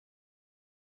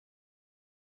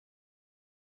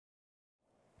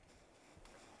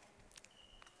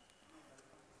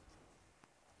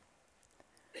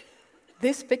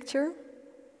This picture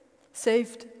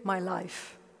saved my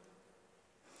life.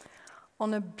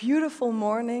 On a beautiful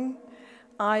morning,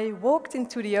 I walked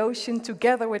into the ocean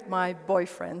together with my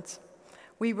boyfriend.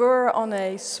 We were on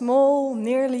a small,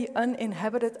 nearly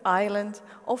uninhabited island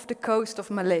off the coast of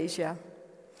Malaysia.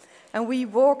 And we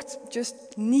walked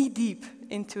just knee-deep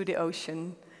into the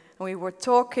ocean. And we were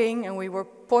talking and we were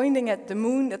pointing at the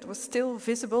moon that was still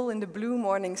visible in the blue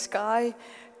morning sky,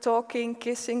 talking,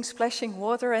 kissing, splashing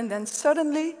water, and then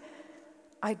suddenly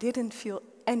I didn't feel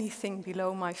anything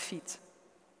below my feet.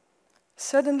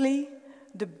 Suddenly,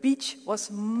 the beach was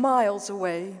miles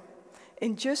away.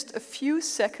 In just a few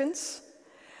seconds,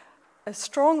 a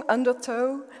strong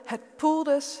undertow had pulled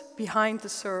us behind the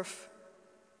surf.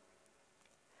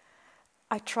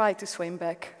 I tried to swim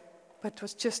back, but it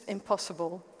was just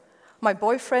impossible. My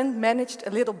boyfriend managed a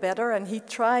little better and he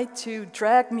tried to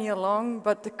drag me along,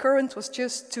 but the current was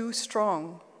just too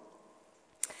strong.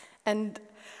 And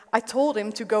I told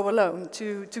him to go alone,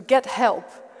 to get help.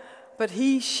 But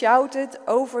he shouted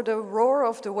over the roar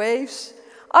of the waves,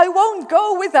 "I won't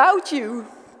go without you."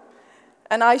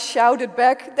 And I shouted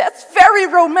back, "That's very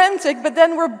romantic, but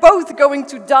then we're both going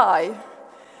to die."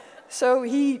 So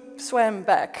he swam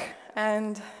back,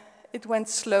 and it went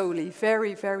slowly,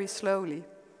 very, very slowly.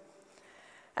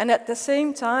 And at the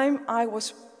same time, I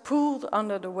was pulled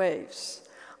under the waves.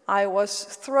 I was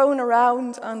thrown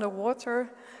around underwater,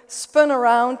 spun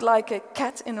around like a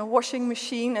cat in a washing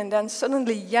machine, and then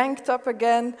suddenly yanked up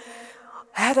again.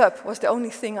 Head up was the only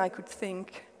thing I could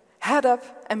think. Head up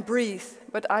and breathe.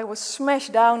 But I was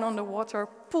smashed down on the water,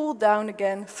 pulled down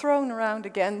again, thrown around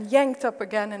again, yanked up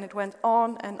again, and it went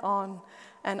on and on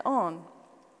and on.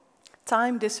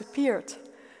 Time disappeared.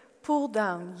 Pulled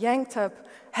down, yanked up,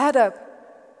 head up.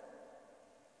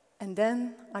 And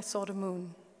then I saw the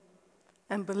moon.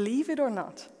 And believe it or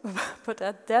not, but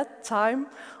at that time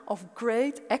of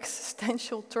great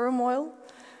existential turmoil,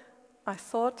 I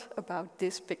thought about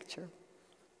this picture.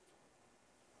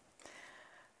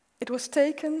 It was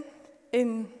taken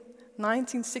in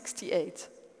 1968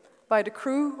 by the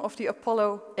crew of the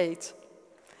Apollo 8.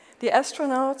 The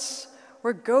astronauts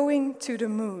were going to the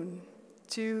moon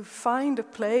to find a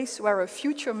place where a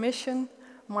future mission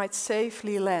might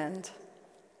safely land.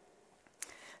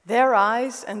 Their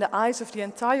eyes and the eyes of the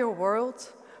entire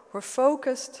world were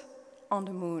focused on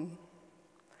the moon.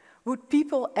 Would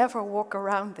people ever walk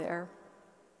around there?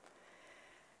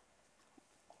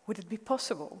 Would it be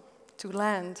possible to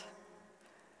land?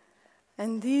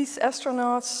 And these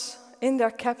astronauts in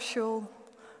their capsule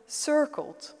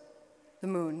circled the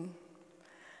moon.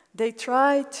 They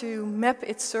tried to map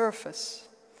its surface.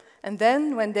 And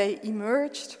then when they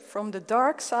emerged from the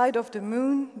dark side of the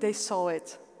moon, they saw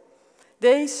it.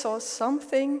 They saw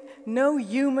something no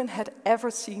human had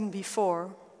ever seen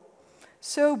before.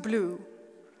 So blue,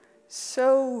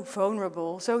 so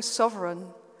vulnerable, so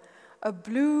sovereign. A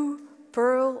blue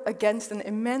pearl against an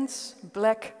immense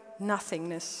black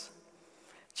nothingness.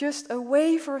 Just a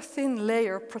wafer-thin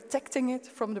layer protecting it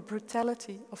from the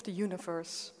brutality of the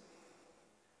universe.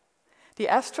 The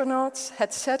astronauts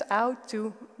had set out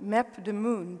to map the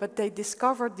moon, but they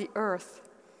discovered the Earth.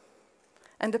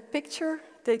 And the picture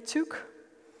they took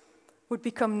would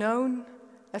become known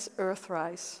as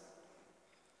Earthrise.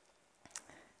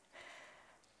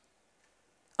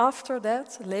 After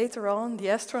that, later on, the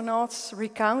astronauts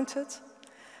recounted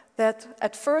that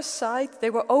at first sight they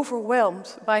were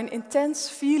overwhelmed by an intense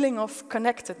feeling of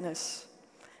connectedness.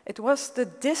 It was the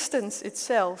distance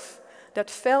itself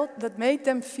that made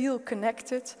them feel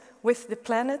connected with the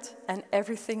planet and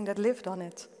everything that lived on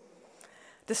it.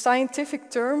 The scientific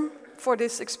term for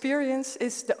this experience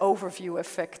is the overview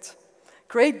effect.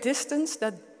 Great distance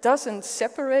that doesn't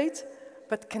separate,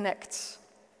 but connects.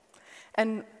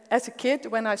 And as a kid,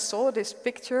 when I saw this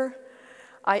picture,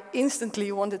 I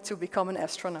instantly wanted to become an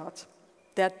astronaut.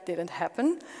 That didn't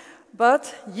happen.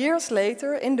 But years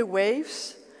later, in the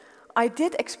waves, I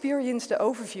did experience the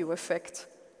overview effect.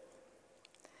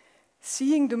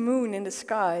 Seeing the moon in the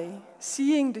sky,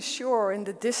 seeing the shore in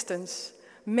the distance,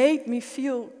 made me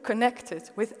feel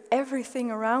connected with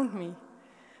everything around me.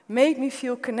 Made me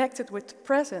feel connected with the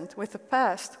present, with the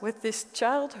past, with this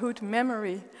childhood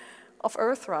memory of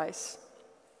Earthrise.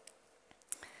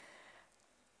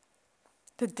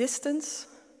 The distance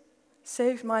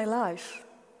saved my life.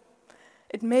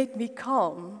 It made me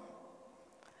calm.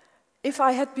 If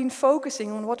I had been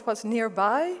focusing on what was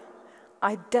nearby,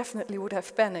 I definitely would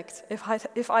have panicked.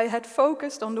 If I had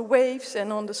focused on the waves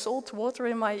and on the salt water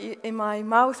in my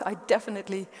mouth, I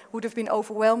definitely would have been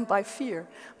overwhelmed by fear.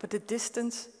 But the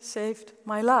distance saved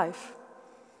my life.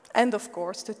 And of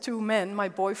course, the two men my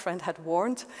boyfriend had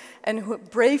warned and who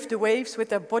braved the waves with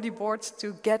their bodyboards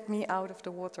to get me out of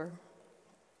the water.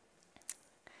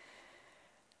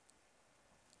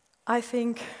 I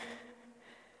think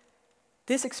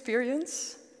this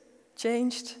experience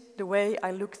changed the way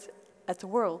I looked at the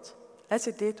world, as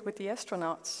it did with the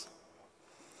astronauts.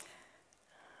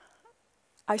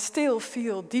 I still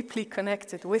feel deeply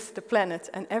connected with the planet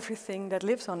and everything that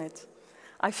lives on it.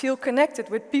 I feel connected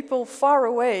with people far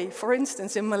away, for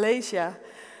instance in Malaysia,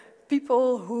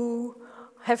 people who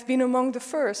have been among the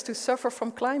first to suffer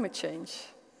from climate change.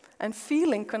 And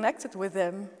feeling connected with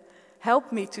them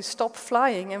helped me to stop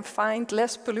flying and find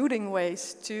less polluting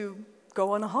ways to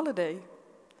go on a holiday.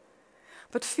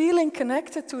 But feeling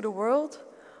connected to the world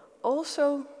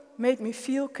also made me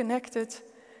feel connected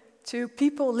to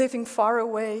people living far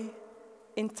away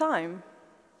in time.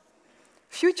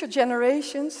 Future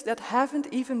generations that haven't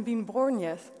even been born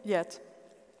yet.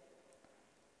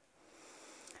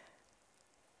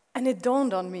 And it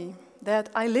dawned on me that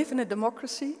I live in a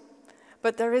democracy,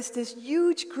 but there is this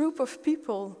huge group of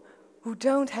people who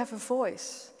don't have a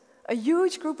voice. A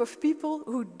huge group of people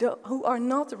who are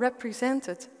not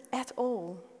represented at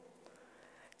all.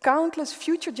 Countless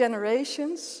future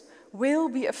generations will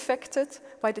be affected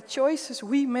by the choices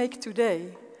we make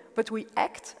today, but we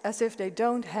act as if they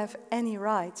don't have any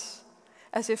rights,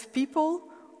 as if people,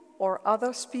 or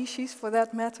other species for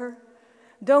that matter,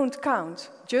 don't count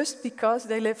just because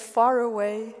they live far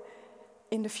away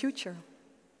in the future.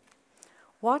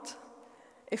 What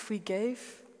if we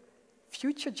gave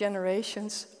future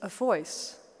generations a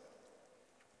voice?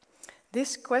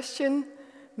 This question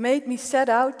made me set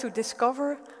out to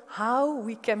discover how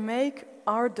we can make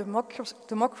our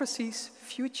democracy's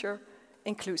future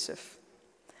inclusive.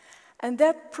 And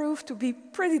that proved to be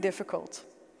pretty difficult,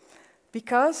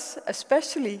 because,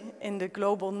 especially in the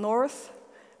global north,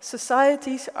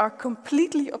 societies are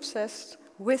completely obsessed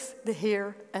with the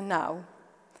here and now.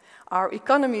 Our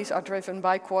economies are driven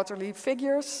by quarterly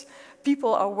figures,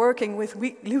 people are working with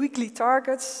weekly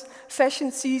targets,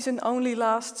 fashion season only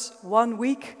lasts 1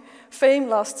 week, fame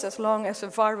lasts as long as a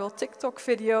viral TikTok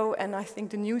video, and I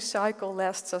think the news cycle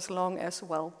lasts as long as,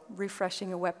 well,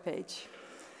 refreshing a web page.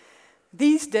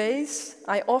 These days,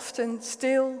 I often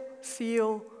still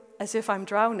feel as if I'm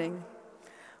drowning,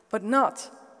 but not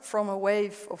from a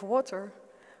wave of water,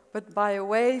 but by a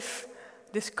wave,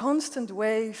 this constant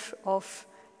wave of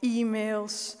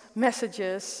emails,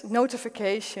 messages,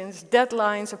 notifications,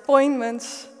 deadlines,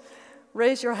 appointments.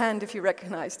 Raise your hand if you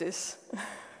recognize this.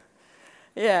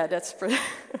 Yeah, that's pretty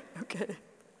okay.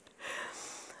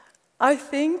 I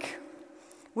think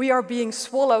we are being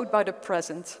swallowed by the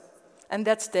present, and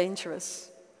that's dangerous.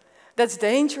 That's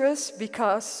dangerous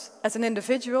because, as an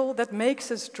individual, that makes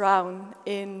us drown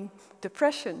in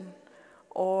depression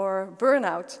or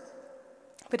burnout.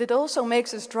 But it also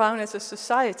makes us drown as a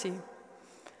society,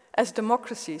 as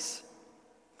democracies.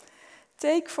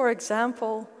 Take, for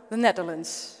example, the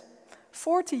Netherlands.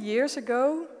 40 years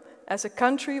ago, as a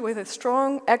country with a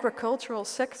strong agricultural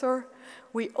sector,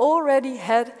 we already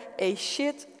had a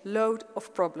shitload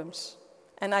of problems.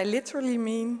 And I literally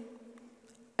mean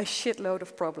a shitload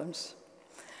of problems.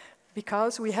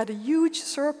 Because we had a huge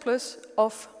surplus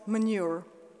of manure.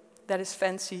 That is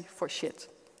fancy for shit,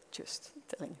 just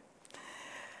telling you.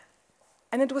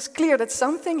 And it was clear that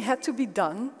something had to be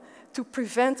done to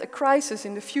prevent a crisis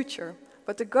in the future.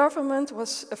 But the government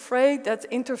was afraid that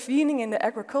intervening in the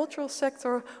agricultural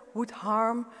sector would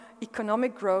harm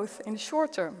economic growth in the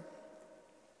short term.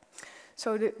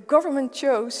 So the government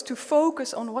chose to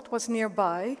focus on what was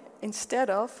nearby instead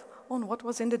of on what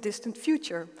was in the distant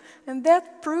future. And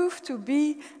that proved to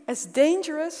be as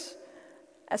dangerous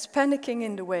as panicking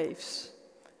in the waves.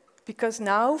 Because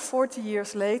now, 40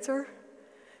 years later,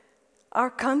 our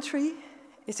country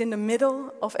is in the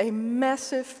middle of a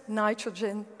massive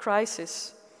nitrogen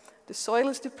crisis. The soil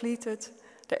is depleted,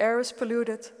 the air is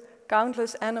polluted,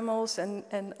 countless animals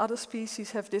and other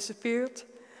species have disappeared.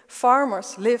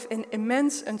 Farmers live in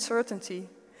immense uncertainty.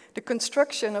 The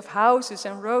construction of houses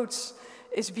and roads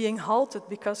is being halted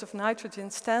because of nitrogen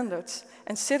standards.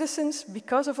 And citizens,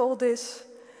 because of all this,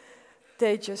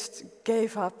 they just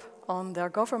gave up on their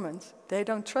government. They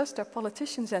don't trust their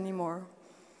politicians anymore.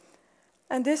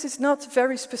 And this is not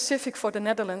very specific for the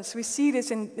Netherlands. We see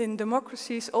this in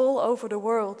democracies all over the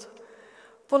world.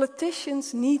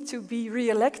 Politicians need to be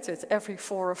re-elected every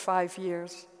 4 or 5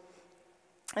 years.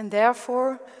 And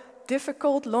therefore,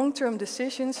 difficult long-term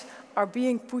decisions are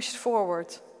being pushed forward.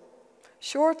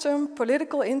 Short-term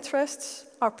political interests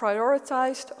are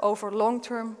prioritized over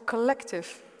long-term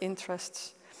collective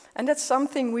interests. And that's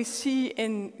something we see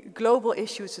in global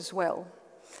issues as well.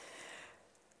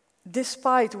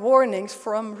 Despite warnings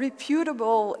from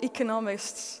reputable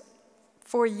economists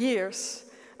for years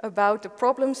about the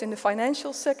problems in the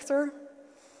financial sector,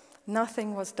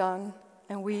 nothing was done,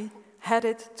 and we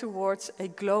headed towards a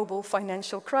global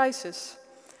financial crisis.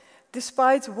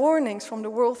 Despite warnings from the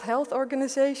World Health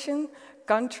Organization,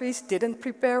 countries didn't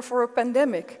prepare for a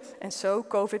pandemic, and so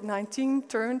COVID-19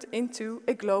 turned into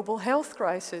a global health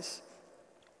crisis.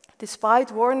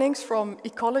 Despite warnings from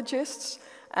ecologists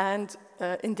and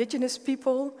indigenous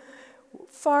people,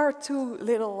 far too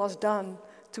little was done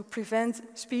to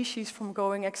prevent species from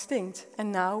going extinct,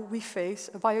 and now we face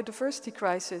a biodiversity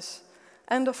crisis.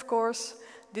 And of course,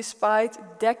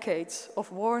 despite decades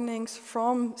of warnings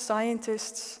from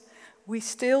scientists, we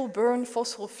still burn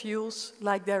fossil fuels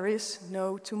like there is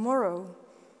no tomorrow.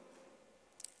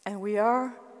 And we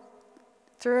are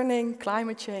turning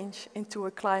climate change into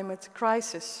a climate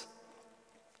crisis.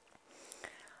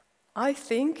 I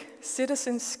think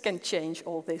citizens can change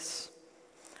all this.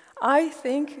 I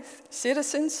think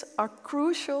citizens are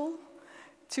crucial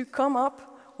to come up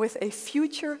with a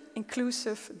future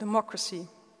inclusive democracy.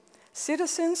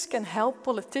 Citizens can help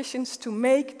politicians to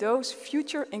make those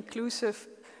future inclusive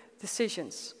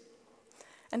decisions.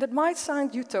 And it might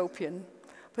sound utopian,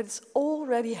 but it's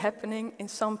already happening in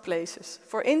some places.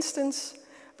 For instance,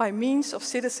 by means of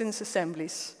citizens'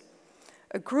 assemblies.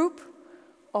 A group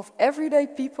of everyday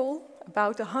people,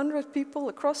 about 100 people,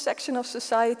 a cross-section of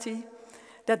society,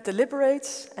 that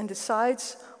deliberates and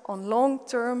decides on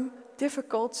long-term,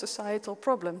 difficult societal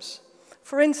problems.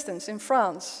 For instance, in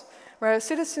France, where a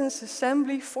citizens'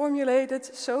 assembly formulated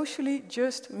socially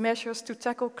just measures to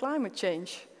tackle climate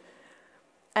change,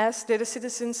 as did a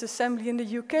citizens' assembly in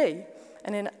the UK,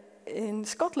 and in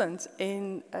Scotland,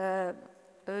 in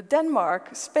Denmark,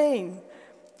 Spain,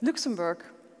 Luxembourg.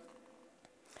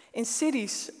 In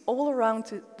cities all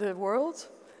around the world,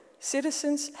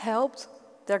 citizens helped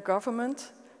their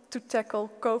government to tackle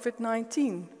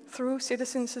COVID-19 through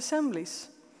citizens' assemblies.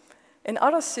 In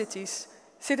other cities,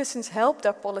 citizens helped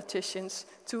their politicians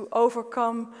to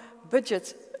overcome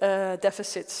budget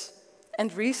deficits.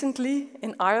 And recently,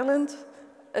 in Ireland,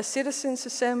 a citizens'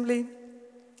 assembly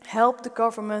helped the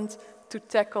government to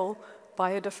tackle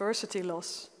biodiversity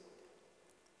loss.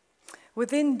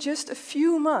 Within just a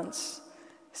few months,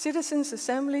 citizens'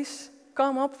 assemblies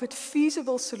come up with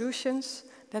feasible solutions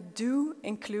that do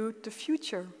include the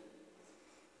future.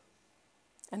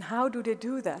 And how do they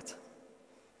do that?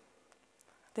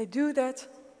 They do that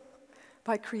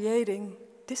by creating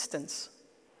distance.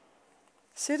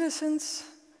 Citizens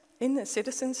in a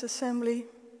citizens' assembly,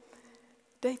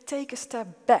 they take a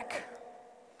step back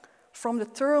from the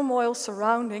turmoil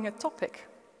surrounding a topic.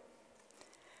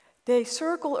 They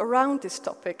circle around this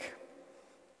topic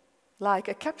like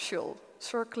a capsule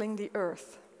circling the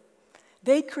Earth.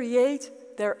 They create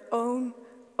their own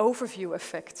overview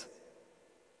effect.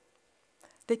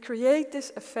 They create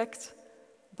this effect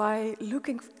by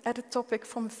looking at a topic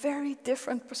from very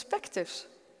different perspectives.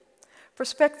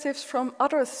 Perspectives from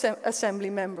other assembly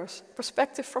members,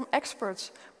 perspectives from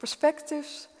experts,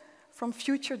 perspectives from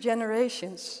future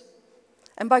generations.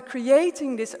 And by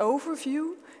creating this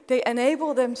overview, they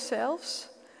enable themselves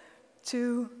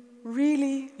to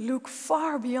really look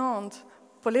far beyond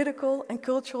political and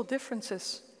cultural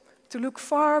differences, to look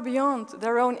far beyond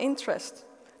their own interest,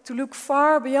 to look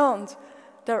far beyond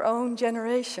their own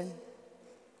generation.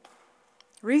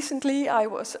 Recently, I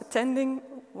was attending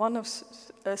one of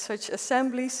such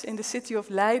assemblies in the city of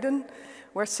Leiden,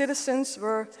 where citizens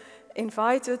were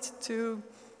invited to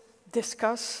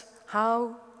discuss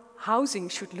how housing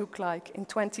should look like in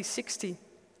 2060.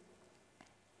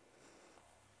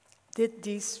 Did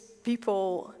these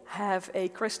people have a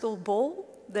crystal ball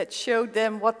that showed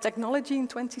them what technology in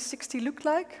 2060 looked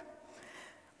like?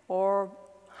 Or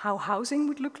how housing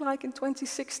would look like in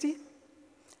 2060?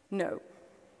 No.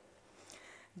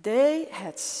 They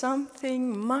had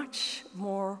something much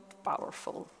more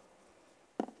powerful.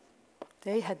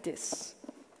 They had this.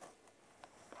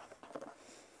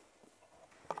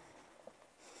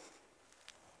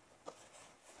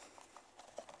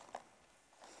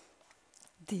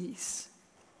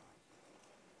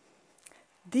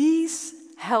 These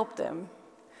help them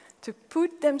to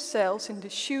put themselves in the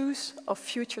shoes of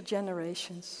future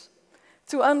generations,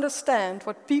 to understand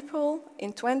what people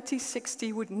in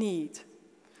 2060 would need.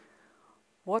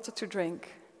 Water to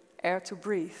drink, air to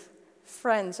breathe,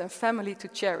 friends and family to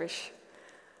cherish,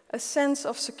 a sense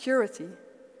of security,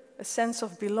 a sense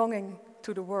of belonging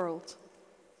to the world.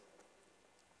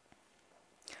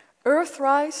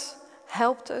 Earthrise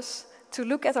helped us to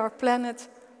look at our planet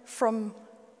from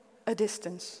a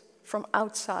distance, from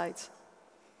outside.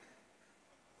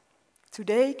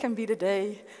 Today can be the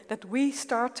day that we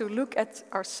start to look at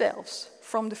ourselves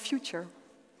from the future.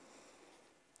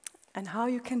 And how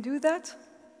you can do that?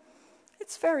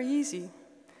 It's very easy.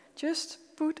 Just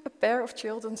put a pair of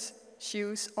children's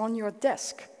shoes on your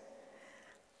desk.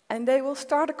 And they will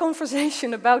start a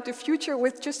conversation about the future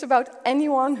with just about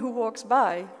anyone who walks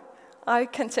by. I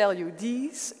can tell you,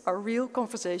 these are real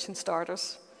conversation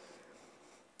starters.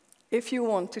 If you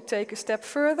want to take a step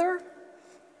further,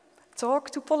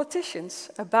 talk to politicians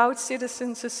about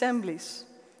citizens' assemblies.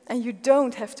 And you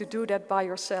don't have to do that by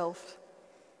yourself.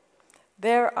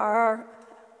 There are,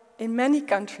 in many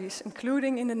countries,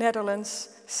 including in the Netherlands,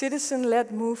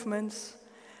 citizen-led movements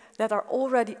that are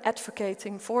already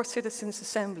advocating for citizens'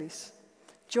 assemblies.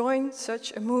 Join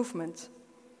such a movement.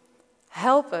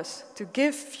 Help us to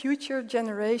give future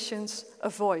generations a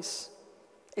voice.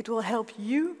 It will help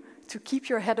you to keep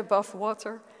your head above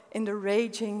water in the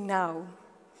raging now.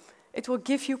 It will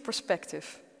give you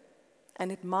perspective,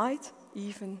 and it might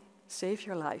even save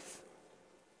your life.